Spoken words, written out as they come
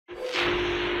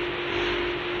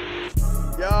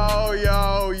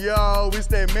This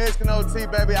that Mexican OT,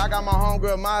 baby. I got my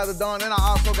homegirl Maiya the Dawn, and I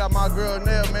also got my girl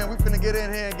Lanell, man. We finna get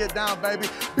in here and get down, baby.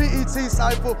 BET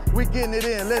Cypher, we getting it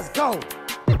in. Let's go.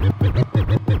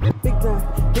 Big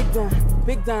dime, big dime,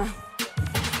 big dime.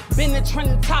 Been a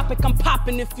trending topic, I'm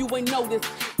popping if you ain't noticed.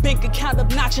 Bank account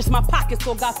obnoxious, my pockets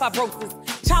still got fibrosis.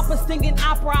 Chopper singing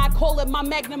opera, I call it my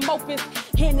magnum opus.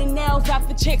 Handing nails out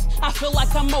the chicks, I feel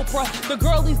like I'm Oprah. The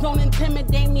girlies don't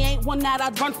intimidate me, ain't one that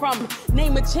I'd run from.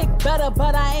 Name a chick better,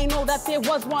 but I ain't know that there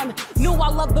was one. Knew I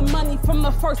loved the money from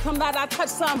the first time that I touched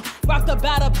some. Rocked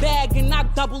about a bag and I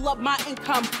double up my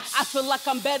income. I feel like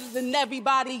I'm better than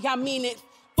everybody, I mean it.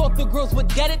 Thought the girls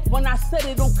would get it when I said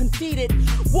it, don't concede it.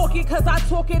 Walk it cause I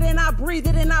talk it and I breathe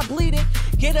it and I bleed it.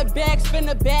 Get a bag, spin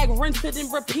a bag, rinse it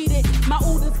and repeat it. My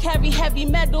oodles carry heavy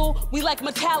metal, we like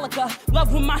Metallica.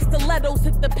 Love when my stilettos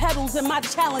hit the pedals in my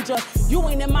Challenger. You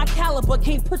ain't in my caliber,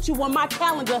 can't put you on my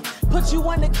calendar. Put you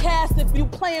on the cast if you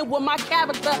playing with my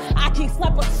character. I can't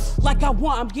slap her like I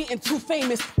want, I'm getting too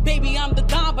famous. Baby, I'm the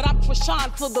Don, but I'm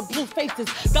Trishan till the blue faces.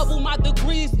 Double my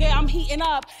degrees, yeah, I'm heating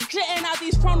up. Shitting out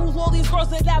these frontals, all these girls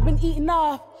that I've been eating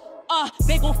off.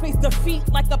 They gon' face defeat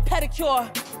like a pedicure.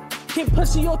 Can't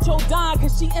push you out your Don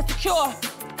cause she insecure.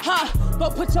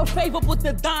 But put your favor with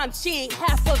the Don, she ain't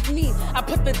half of me. I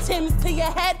put the Timbs to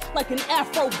your head like an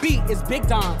Afro beat, it's Big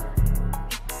Don.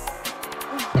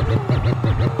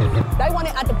 They want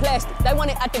it out the plastic, they want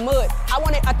it out the mud. I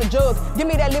want it out the jug. Give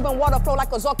me that living water flow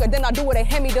like a Zucker, then I do what a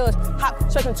Hemi does. Hop,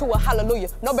 straight into a hallelujah,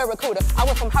 no barracuda. I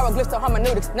went from hieroglyphs to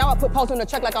hermeneutics. Now I put pause on the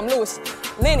track like I'm Lewis.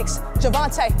 Lennox,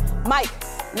 Javante, Mike,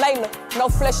 Layla, no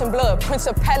flesh and blood.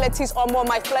 Principalities are more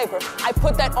my flavor. I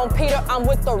put that on Peter, I'm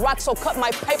with the rock, so cut my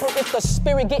paper. If the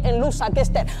spirit getting loose, I guess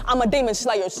that I'm a demon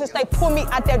slayer. Since they pulled me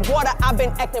out that water, I've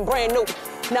been acting brand new.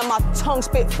 Now my tongue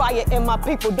spit fire and my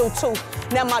people do too.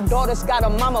 Now my daughter's got a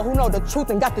mama who know the truth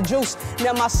and got the juice.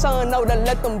 Now my son know to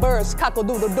let them birds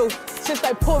cockle-doodle-doo. Since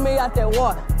they pulled me out that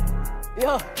water,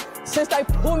 yeah. Since they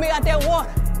pulled me out that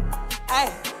water, hey.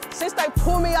 Since they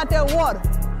pulled me out that water,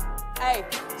 hey.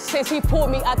 Since he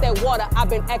pulled me out that water, I've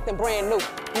been acting brand new.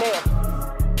 Now.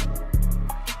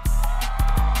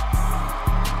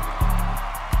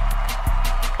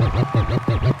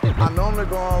 I normally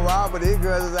go on wild, but these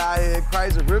girls is out here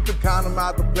crazy. Rip the condom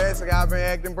out the plastic, I've been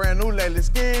acting brand new lately.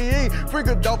 Ski, freak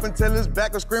a dope until it's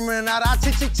back or screaming out, I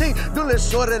cheat. Do this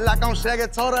shorty like I'm Shaggy,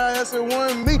 told her ass it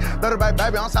wasn't me. Better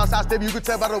baby, I'm Southside Stevie, you can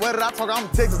tell by the way that I talk, I'm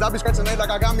in Texas. I be scratching nails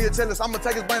like I got me a chillers. I'ma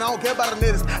take his brain, I don't care about the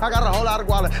niggas. I got a whole lot of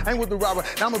guala, ain't with the robber.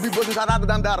 Now I'ma be buzzing out the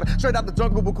dandara. Straight out the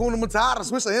jungle, Bakuna Matata.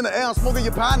 Swisher in the air, I'm smoking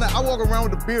your partner. I walk around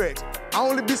with the beer X. I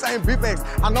only be saying beef X.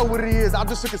 I know what it is, I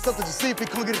just took it something to see if he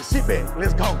come get his shit back.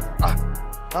 Let's go.